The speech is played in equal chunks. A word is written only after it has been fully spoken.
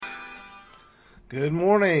Good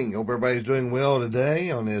morning. Hope everybody's doing well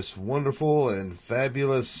today on this wonderful and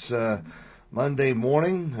fabulous Monday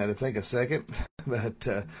morning. Had to think a second, but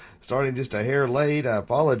starting just a hair late. I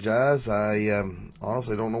apologize. I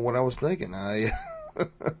honestly don't know what I was thinking. For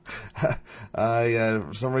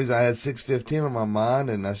some reason I had 6:15 on my mind,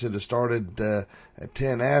 and I should have started at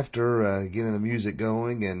 10 after getting the music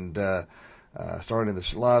going and starting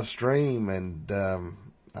the live stream, and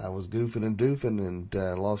I was goofing and doofing and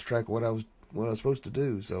lost track of what I was supposed to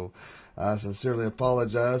do. So I sincerely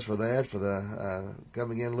apologize for that, for the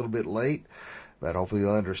coming in a little bit late, but hopefully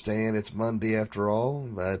you'll understand it's Monday after all.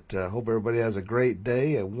 But hope everybody has a great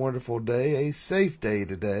day, a wonderful day, a safe day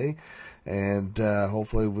today, and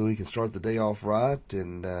hopefully we can start the day off right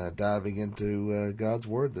and diving into God's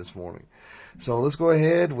Word this morning. So let's go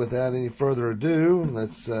ahead, without any further ado,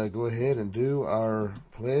 let's go ahead and do our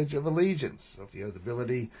Pledge of Allegiance. So if you have the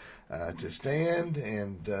ability to stand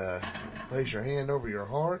and place your hand over your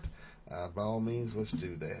heart, by all means, let's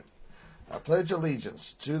do that. I pledge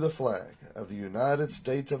allegiance to the flag of the United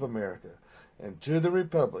States of America and to the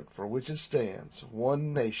republic for which it stands,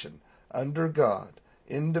 one nation, under God,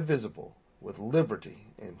 indivisible, with liberty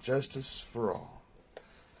and justice for all.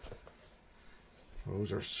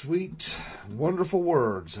 Those are sweet, wonderful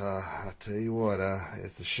words. I tell you what,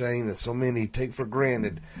 it's a shame that so many take for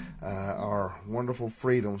granted our wonderful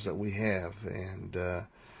freedoms that we have, and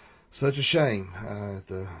such a shame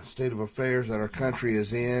the state of affairs that our country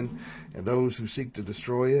is in, and those who seek to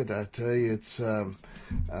destroy it. I tell you, it's I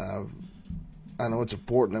know it's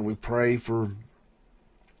important that we pray for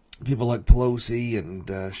people like Pelosi and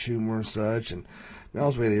Schumer and such, and to be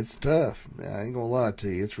honest with you, it's tough. I ain't gonna lie to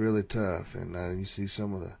you, it's really tough. And you see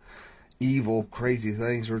some of the evil, crazy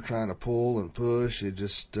things we're trying to pull and push. It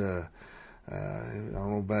just, I don't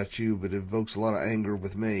know about you, but it evokes a lot of anger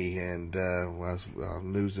with me. And I was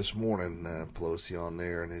on news this morning, Pelosi on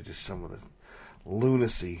there, and it just some of the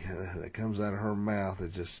lunacy that comes out of her mouth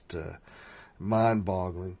is just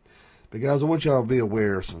mind-boggling. But guys, I want y'all to be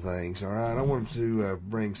aware of some things, all right? I wanted to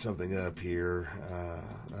bring something up here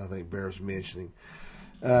I think bears mentioning.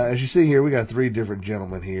 As you see here, we got three different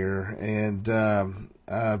gentlemen here, and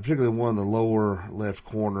particularly one in the lower left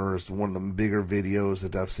corner is one of the bigger videos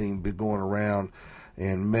that I've seen be going around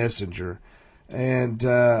in Messenger. And,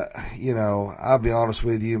 I'll be honest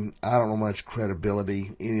with you, I don't know much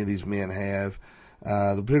credibility any of these men have.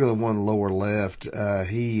 The particular one in the lower left,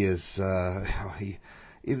 he is...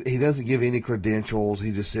 He doesn't give any credentials.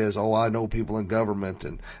 He just says, I know people in government,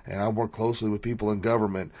 and I work closely with people in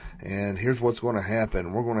government, and here's what's going to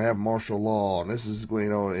happen. We're going to have martial law, and this is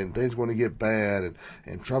going and things are going to get bad,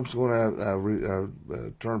 and Trump's going to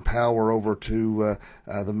turn power over to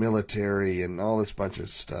the military and all this bunch of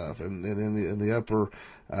stuff. And then in the upper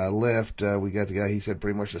left, we got the guy, he said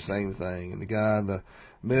pretty much the same thing. And the guy in the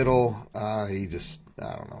middle, he just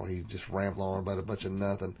rambled on about a bunch of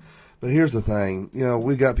nothing. But here's the thing,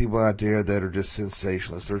 we got people out there that are just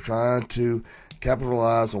sensationalists. They're trying to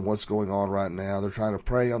capitalize on what's going on right now. They're trying to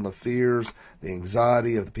prey on the fears, the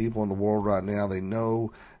anxiety of the people in the world right now. They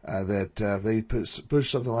know that if they push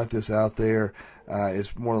something like this out there,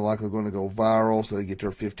 it's more than likely going to go viral, so they get their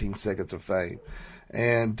 15 seconds of fame.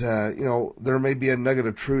 And, there may be a nugget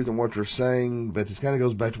of truth in what they're saying, but it kind of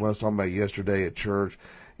goes back to what I was talking about yesterday at church.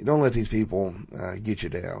 You don't let these people get you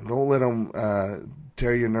down. Don't let them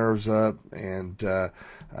tear your nerves up and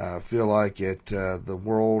feel like the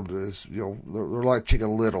world is, they're like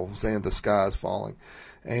Chicken Little saying the sky is falling.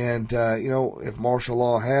 And, if martial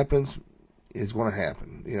law happens, it's going to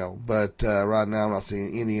happen, But right now I'm not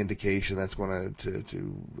seeing any indication that's going to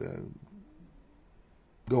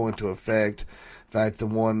go into effect. In fact, the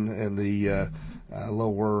one in the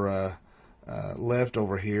lower left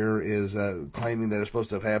over here is claiming that it's supposed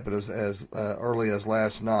to have happened as early as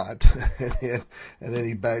last night, and then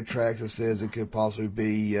he backtracks and says it could possibly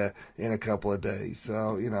be in a couple of days.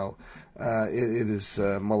 So it is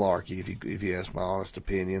malarkey if you ask my honest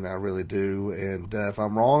opinion. I really do, and if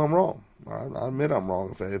I'm wrong, I'm wrong. All right? I admit I'm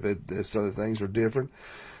wrong if other things are different,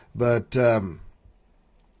 but it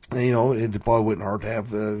probably wouldn't hurt to have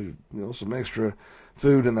some extra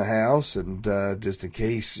food in the house, and just in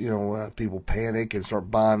case people panic and start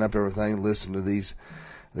buying up everything, listen to these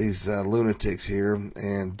lunatics here.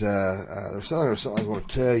 And there's something I want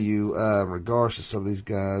to tell you in regards to some of these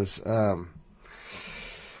guys.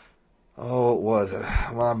 What was it?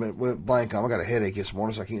 Well, I went blank on. I got a headache this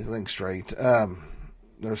morning, so I can't think straight.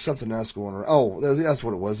 There's something else going around. Oh, that's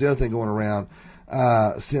what it was. The other thing going around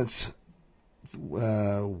since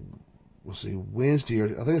we'll see, Wednesday,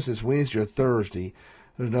 I think it's this Wednesday or Thursday,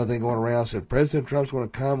 There's another thing going around said President Trump's going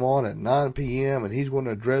to come on at 9 p.m. and he's going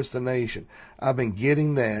to address the nation. I've been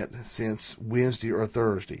getting that since Wednesday or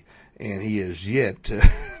Thursday, and he is yet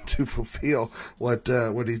to fulfill what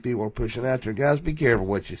these people are pushing out there. Guys, be careful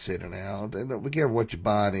what you're sending out, and be careful what you're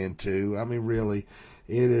buying into. I mean, really,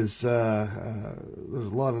 it is there's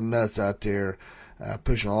a lot of nuts out there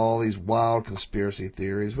pushing all these wild conspiracy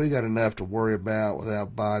theories. We got enough to worry about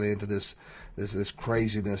without buying into this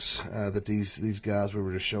craziness that these guys we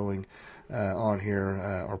were just showing on here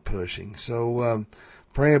are pushing. So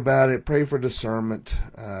pray about it. Pray for discernment.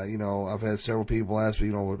 I've had several people ask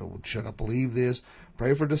me, should I believe this?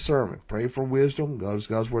 Pray for discernment. Pray for wisdom.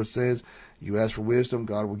 God's word says, you ask for wisdom,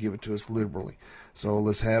 God will give it to us liberally. So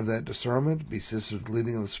let's have that discernment, be sensitive to the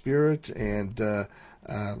leading of the Spirit, and the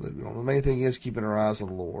main thing is keeping our eyes on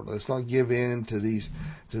the Lord. Let's not give in to these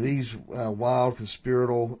wild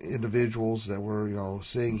conspiratorial individuals that we're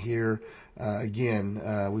seeing here. Again,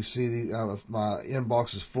 we see my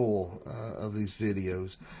inbox is full of these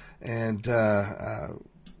videos, and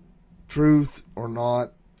truth or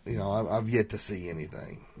not, I've yet to see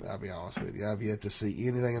anything. I'll be honest with you. I've yet to see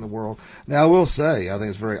anything in the world. Now, I will say, I think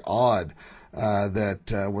it's very odd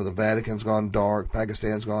that where the Vatican's gone dark,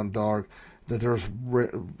 Pakistan's gone dark, that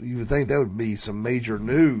you would think that would be some major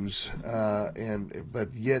news,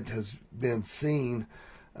 but yet has been seen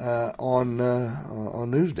on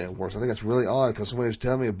news networks. I think that's really odd because somebody was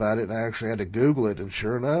telling me about it, and I actually had to Google it, and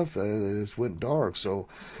sure enough, it just went dark. So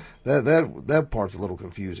that part's a little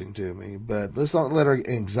confusing to me. But let's not let our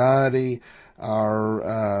anxiety,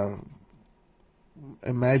 our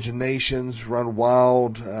imaginations run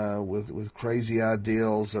wild with crazy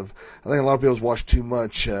ideals of. I think a lot of people watch too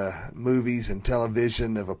much movies and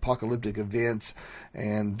television of apocalyptic events,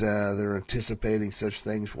 and they're anticipating such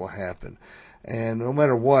things will happen. And no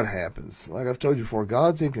matter what happens, like I've told you before,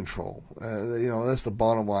 God's in control. That's the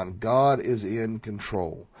bottom line. God is in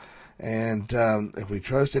control. And if we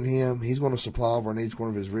trust in Him, He's going to supply all of our needs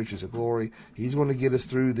according to His riches and glory. He's going to get us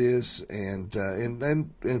through this. And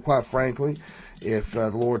quite frankly, if the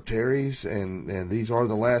Lord tarries and these are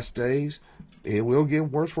the last days, it will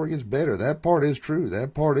get worse before it gets better. That part is true.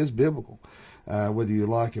 That part is biblical, whether you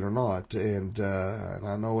like it or not. And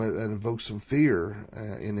I know it invokes some fear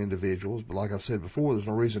in individuals. But like I've said before, there's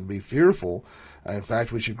no reason to be fearful. In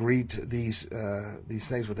fact, we should greet these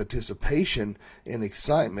things with anticipation and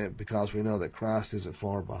excitement because we know that Christ isn't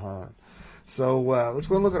far behind. So let's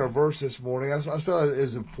go and look at our verse this morning. I feel it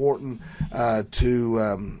is important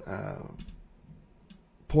to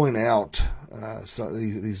point out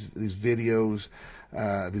these videos,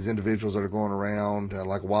 these individuals that are going around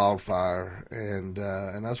like wildfire, and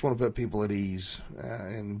I just want to put people at ease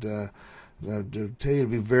and to tell you to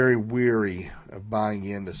be very weary of buying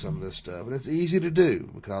into some of this stuff. And it's easy to do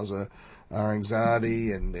because our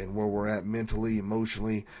anxiety and where we're at mentally,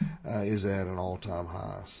 emotionally is at an all-time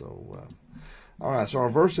high. So, all right, so our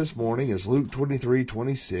verse this morning is Luke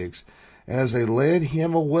 23:26. As they led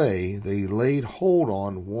him away, they laid hold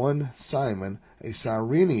on one Simon, a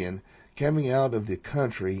Cyrenian, coming out of the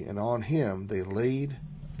country, and on him they laid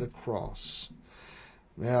the cross.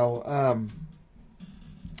 Now,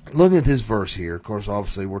 looking at this verse here, of course,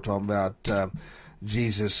 obviously we're talking about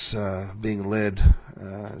Jesus being led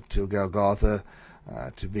to Golgotha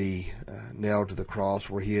to be nailed to the cross,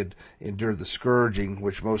 where he had endured the scourging,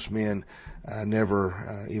 which most men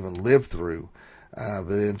never even lived through. But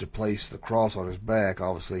then to place the cross on his back,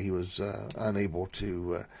 obviously he was unable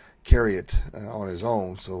to carry it on his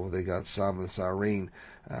own, so they got Simon the Cyrene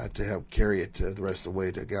to help carry it the rest of the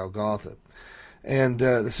way to Golgotha. And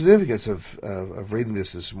the significance of reading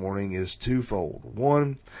this morning is twofold.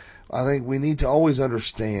 One, I think we need to always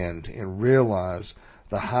understand and realize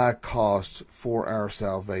the high cost for our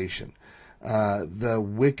salvation, the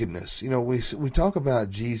wickedness. We talk about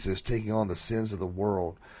Jesus taking on the sins of the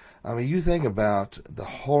world. I mean, you think about the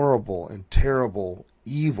horrible and terrible,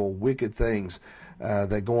 evil, wicked things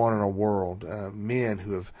that go on in our world. Men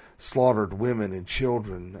who have slaughtered women and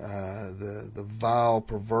children, the vile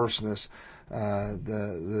perverseness.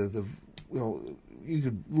 You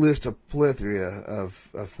could list a plethora of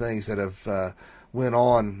things that have went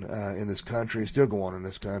on in this country and still go on in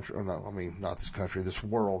this country. Or not this country, this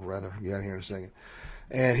world, rather. Get here in a second.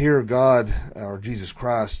 And here God, or Jesus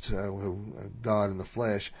Christ, God in the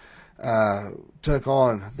flesh, took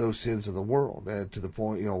on those sins of the world to the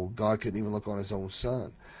point, God couldn't even look on his own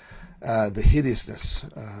son. The hideousness,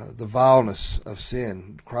 the vileness of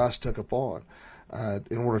sin, Christ took upon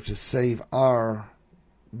in order to save our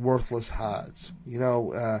worthless hides. I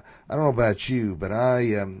don't know about you, but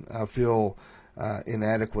I feel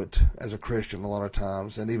inadequate as a Christian a lot of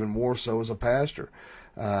times, and even more so as a pastor.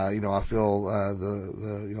 I feel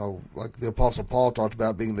like the Apostle Paul talked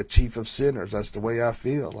about being the chief of sinners. That's the way I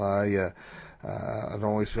feel. I don't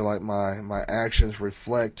always feel like my actions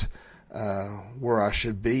reflect where I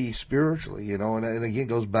should be spiritually, and again, it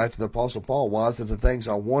goes back to the Apostle Paul. Why is it the things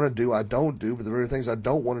I want to do, I don't do, but the very things I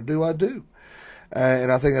don't want to do, I do?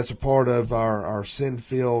 And I think that's a part of our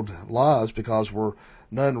sin-filled lives, because we're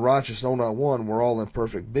none righteous, no, not one. We're all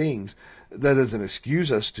imperfect beings. That doesn't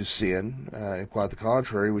excuse us to sin. And quite the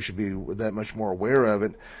contrary, we should be that much more aware of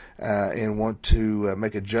it and want to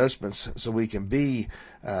make adjustments so we can be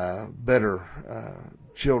better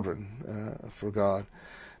children for God.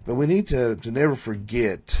 But we need to never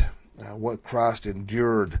forget what Christ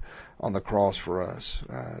endured on the cross for us.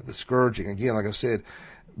 The scourging, again, like I said,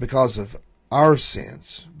 because of our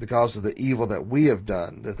sins, because of the evil that we have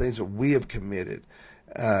done, the things that we have committed.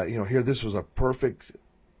 Here, this was a perfect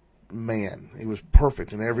man. He was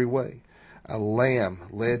perfect in every way. A lamb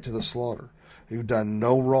led to the slaughter, who done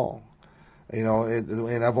no wrong. And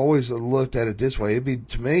I've always looked at it this way.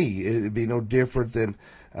 To me, it'd be no different than,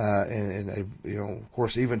 of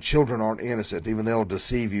course, even children aren't innocent. Even they'll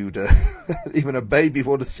deceive you even a baby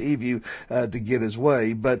will deceive you to get his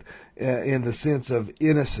way. But in the sense of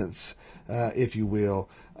innocence, if you will,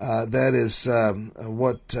 that is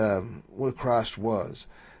what Christ was.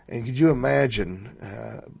 And could you imagine?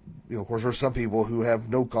 Of course, there's some people who have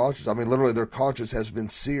no conscience. I mean, literally, their conscience has been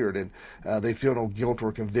seared, and they feel no guilt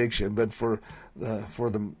or conviction. But for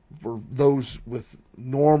those with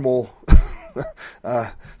normal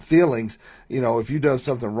feelings, if you've done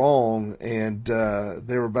something wrong and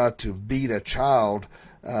they're about to beat a child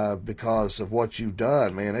because of what you've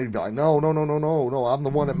done, man, they'd be like, no, I'm the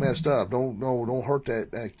one that messed up. Don't hurt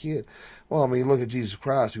that kid. Well, I mean, look at Jesus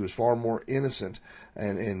Christ, who was far more innocent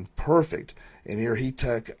and perfect. And here he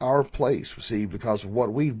took our place, see, because of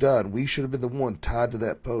what we've done. We should have been the one tied to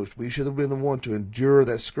that post. We should have been the one to endure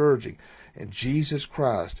that scourging. And Jesus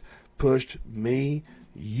Christ pushed me,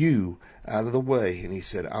 you, out of the way. And he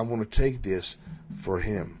said, I'm going to take this for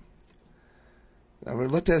him. Now,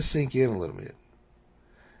 let that sink in a little bit.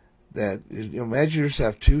 That, imagine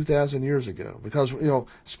yourself 2,000 years ago, because,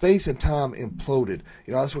 space and time imploded.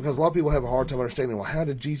 That's because a lot of people have a hard time understanding, well, how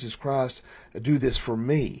did Jesus Christ do this for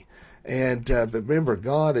me? And but remember,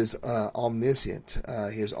 God is omniscient.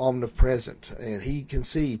 He is omnipresent, and he can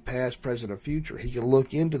see past, present, and future. He can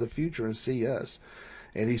look into the future and see us.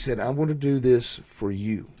 And he said, I'm going to do this for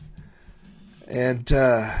you. And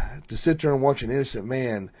to sit there and watch an innocent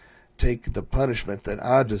man take the punishment that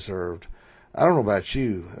I deserved, I don't know about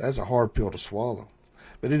you, that's a hard pill to swallow.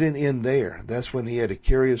 But it didn't end there. That's when he had to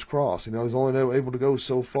carry his cross. He was only able to go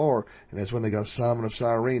so far, and that's when they got Simon of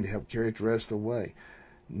Cyrene to help carry it the rest of the way.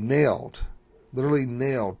 Literally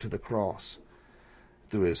nailed to the cross,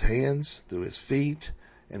 through his hands, through his feet,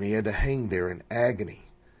 and he had to hang there in agony.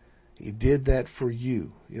 He did that for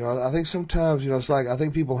you. I think sometimes, it's like, I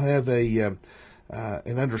think people have an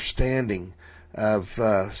understanding of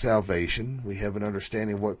salvation. We have an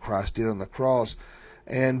understanding of what Christ did on the cross.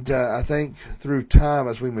 And I think through time,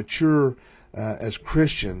 as we mature as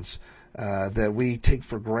Christians, that we take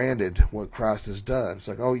for granted what Christ has done. It's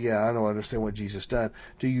like, oh yeah, I understand what Jesus done.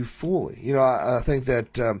 Do you fully? I think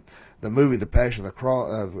that the movie The Passion of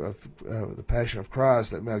the Passion of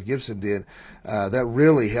Christ that Mel Gibson did, that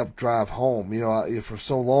really helped drive home. For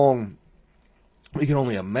so long, we can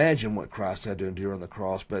only imagine what Christ had to endure on the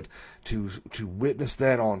cross, but to witness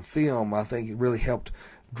that on film, I think it really helped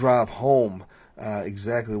drive home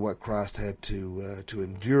exactly what Christ had to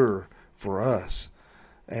endure for us.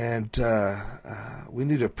 And we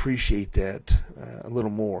need to appreciate that a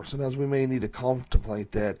little more. Sometimes we may need to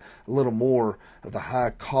contemplate that a little more, of the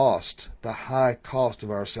high cost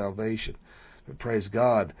of our salvation. But praise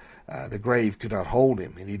God, the grave could not hold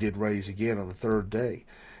him, and he did rise again on the third day.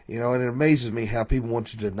 And it amazes me how people want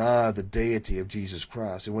to deny the deity of Jesus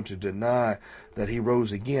Christ. They want to deny that he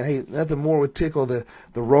rose again. Hey, nothing more would tickle the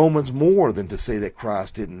Romans more than to say that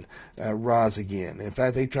Christ didn't rise again. In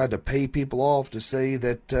fact, they tried to pay people off to say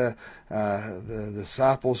that the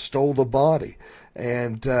disciples stole the body.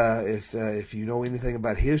 And if you know anything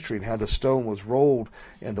about history and how the stone was rolled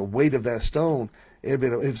and the weight of that stone,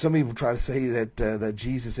 if some people try to say that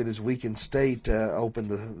Jesus in his weakened state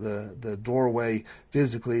opened the doorway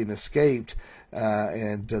physically and escaped,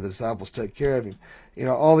 and the disciples took care of him.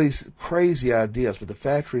 All these crazy ideas, but the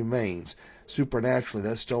fact remains, supernaturally,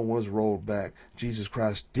 that stone was rolled back. Jesus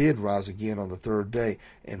Christ did rise again on the third day,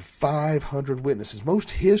 and 500 witnesses. Most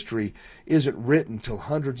history isn't written till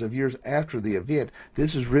hundreds of years after the event.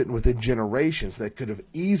 This is written within generations that could have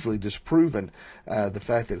easily disproven the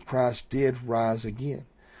fact that Christ did rise again.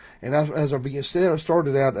 And as I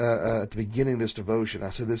started out at the beginning of this devotion, I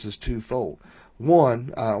said this is twofold.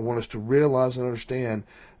 One, I want us to realize and understand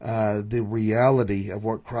the reality of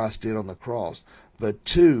what Christ did on the cross. But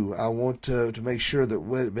two, I want to make sure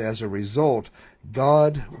that as a result,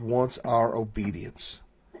 God wants our obedience.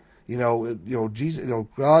 Jesus,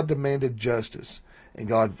 God demanded justice,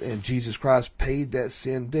 and Jesus Christ paid that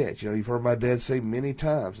sin debt. You've heard my dad say many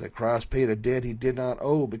times that Christ paid a debt he did not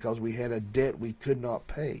owe because we had a debt we could not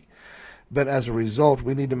pay. But as a result,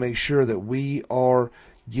 we need to make sure that we are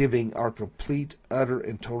giving our complete, utter,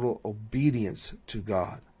 and total obedience to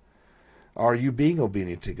God. Are you being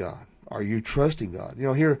obedient to God? Are you trusting God?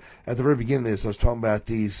 Here at the very beginning of this, I was talking about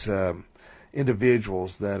these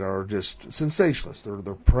individuals that are just sensationalists.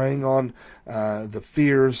 They're preying on the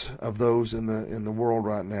fears of those in the world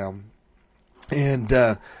right now, and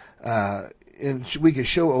we can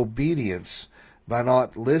show obedience by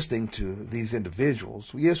not listening to these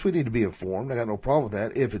individuals. Yes, we need to be informed. I got no problem with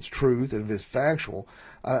that if it's truth and if it's factual.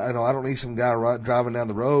 I don't need some guy driving down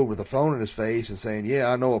the road with a phone in his face and saying,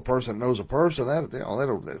 "Yeah, I know a person that knows a person."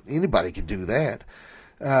 Anybody can do that.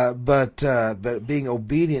 But being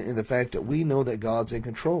obedient in the fact that we know that God's in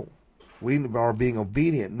control. We are being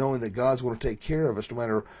obedient, knowing that God's going to take care of us no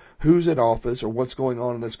matter who's in office or what's going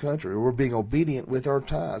on in this country. We're being obedient with our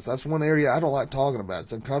tithes. That's one area I don't like talking about.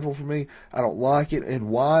 It's uncomfortable for me. I don't like it. And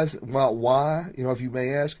why? If you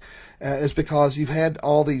may ask, it's because you've had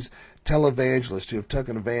all these televangelists who have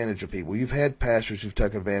taken advantage of people. You've had pastors who've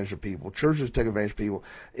taken advantage of people. Churches have taken advantage of people.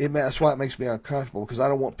 That's why it makes me uncomfortable, because I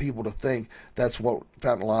don't want people to think that's what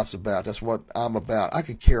Fountain of Life's about. That's what I'm about. I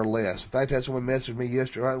could care less. In fact, I had someone message me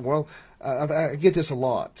yesterday. Well, I get this a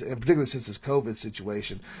lot, and particularly since this COVID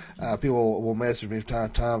situation. People will message me from time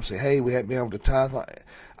to time and say, "Hey, we haven't been able to tithe."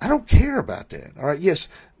 I don't care about that. All right. Yes,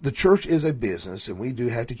 the church is a business, and we do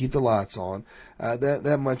have to keep the lights on.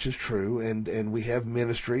 That much is true, and we have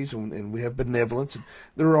ministries and we have benevolence. And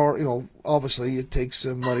there are, obviously it takes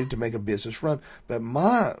money to make a business run. But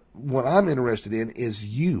what I'm interested in is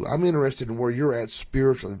you. I'm interested in where you're at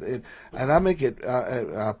spiritually, and I make it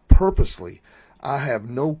purposely. I have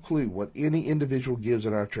no clue what any individual gives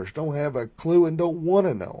in our church. Don't have a clue and don't want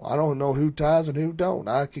to know. I don't know who tithes and who don't.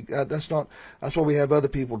 That's why we have other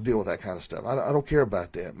people deal with that kind of stuff. I don't care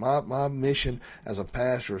about that. My mission as a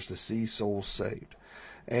pastor is to see souls saved.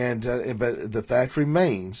 But the fact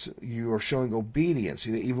remains, you are showing obedience,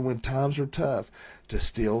 even when times are tough, to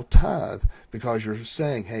still tithe, because you're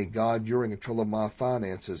saying, "Hey, God, you're in control of my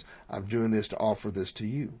finances. I'm doing this to offer this to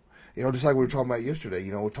you." Just like we were talking about yesterday,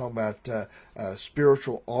 we're talking about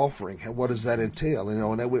spiritual offering. What does that entail?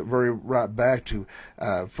 And that went right back to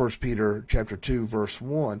 1 Peter chapter 2, verse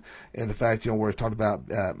 1, and the fact, where it talked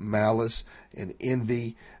about malice and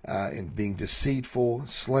envy and being deceitful,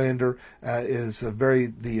 slander is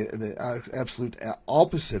the absolute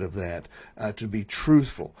opposite of that, to be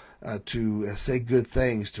truthful, to say good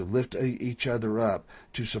things, to lift each other up,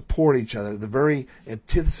 to support each other. The very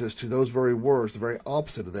antithesis to those very words, the very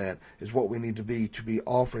opposite of that, is what we need to be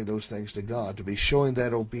offering those things to God, to be showing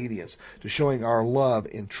that obedience, to showing our love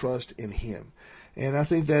and trust in Him. And I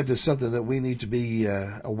think that is something that we need to be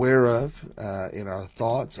aware of in our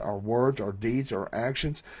thoughts, our words, our deeds, our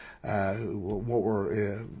actions, what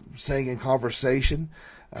we're saying in conversation.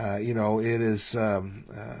 It is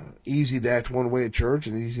easy to act one way at church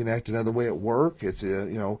and easy to act another way at work. It's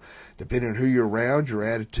depending on who you're around, your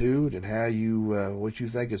attitude and how what you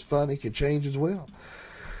think is funny can change as well.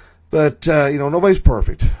 But nobody's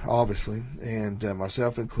perfect, obviously, and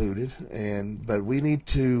myself included. But we need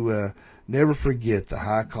to never forget the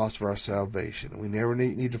high cost of our salvation. We never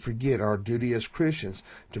need to forget our duty as Christians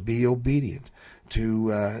to be obedient,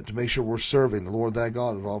 to make sure we're serving the Lord thy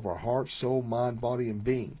God with all of our heart, soul, mind, body, and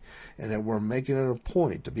being, and that we're making it a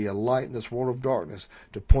point to be a light in this world of darkness,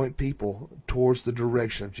 to point people towards the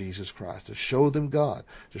direction of Jesus Christ, to show them God,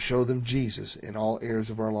 to show them Jesus in all areas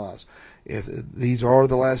of our lives. If these are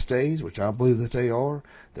the last days, which I believe that they are,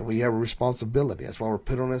 then we have a responsibility. That's why we're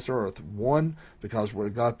put on this earth. One, because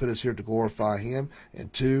God put us here to glorify Him,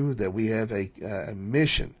 and two, that we have a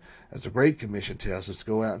mission, as the Great Commission tells us, to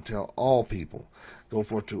go out and tell all people, go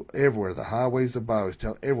forth to everywhere, the highways, the byways,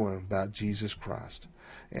 tell everyone about Jesus Christ.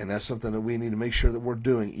 And that's something that we need to make sure that we're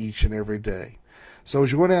doing each and every day. So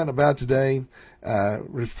as you're going out and about today,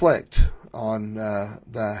 reflect on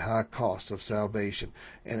the high cost of salvation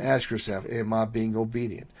and ask yourself, am I being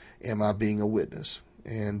obedient? Am I being a witness?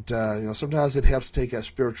 And sometimes it helps to take that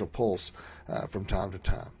spiritual pulse from time to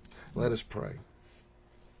time. Let us pray.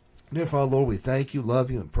 Dear Father, Lord, we thank you, love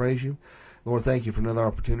you, and praise you. Lord, thank you for another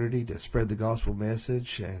opportunity to spread the gospel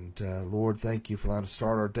message. And Lord, thank you for allowing us to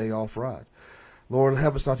start our day off right. Lord,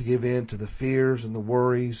 help us not to give in to the fears and the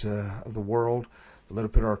worries of the world, but let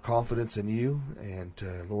us put our confidence in you. And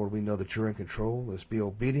Lord, we know that you're in control. Let us be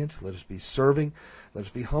obedient. Let us be serving. Let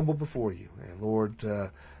us be humble before you. And Lord,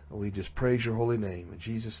 we just praise your holy name. And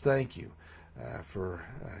Jesus, thank you for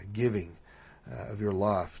giving of your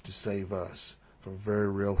life to save us from very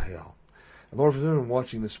real hell. And Lord, for anyone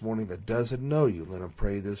watching this morning that doesn't know you, let them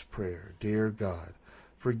pray this prayer. Dear God,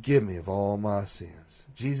 forgive me of all my sins.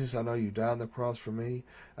 Jesus, I know you died on the cross for me.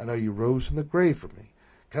 I know you rose from the grave for me.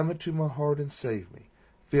 Come into my heart and save me.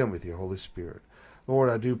 Fill me with your Holy Spirit. Lord,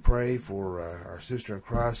 I do pray for our sister in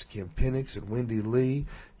Christ, Kim Penix, and Wendy Lee,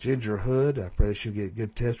 Ginger Hood. I pray that she'll get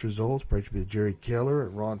good test results. I pray to be Jerry Keller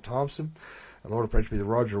and Ron Thompson. And Lord, I pray to be the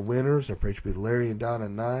Roger Winters. I pray to be Larry and Donna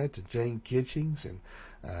Knight and Jane Kitchings and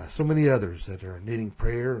so many others that are needing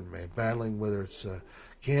prayer and battling, whether it's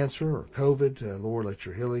cancer or COVID. Lord, let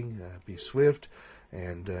your healing be swift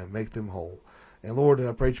and make them whole. And Lord,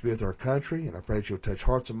 I pray to be with our country, and I pray that you'll touch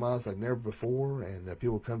hearts and minds like never before, and that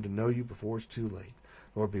people come to know you before it's too late.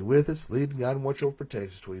 Lord, be with us, lead and guide and watch over,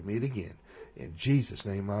 protect us till we meet again. In Jesus'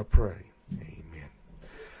 name I pray. Amen.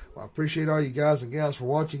 Well, I appreciate all you guys and gals for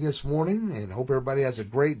watching this morning, and hope everybody has a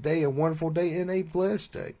great day, a wonderful day, and a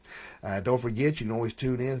blessed day. Don't forget, you can always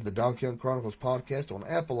tune in to the Doc Young Chronicles podcast on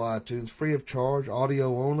Apple iTunes, free of charge,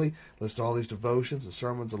 audio only. List all these devotions and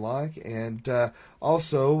sermons alike. And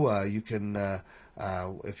also, you can,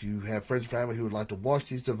 if you have friends and family who would like to watch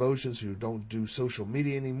these devotions, who don't do social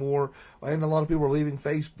media anymore, and a lot of people are leaving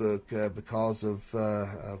Facebook because of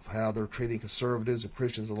how they're treating conservatives and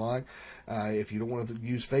Christians alike. If you don't want to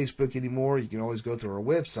use Facebook anymore, you can always go to our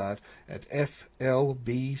website at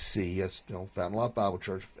FLBC, that's Fountain Life Bible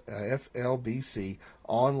Church,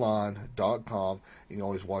 FLBConline.com. You can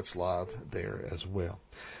always watch live there as well.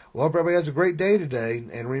 Well, I hope everybody has a great day today,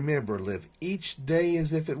 and remember, live each day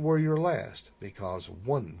as if it were your last, because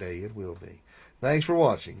one day it will be. Thanks for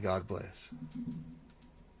watching. God bless.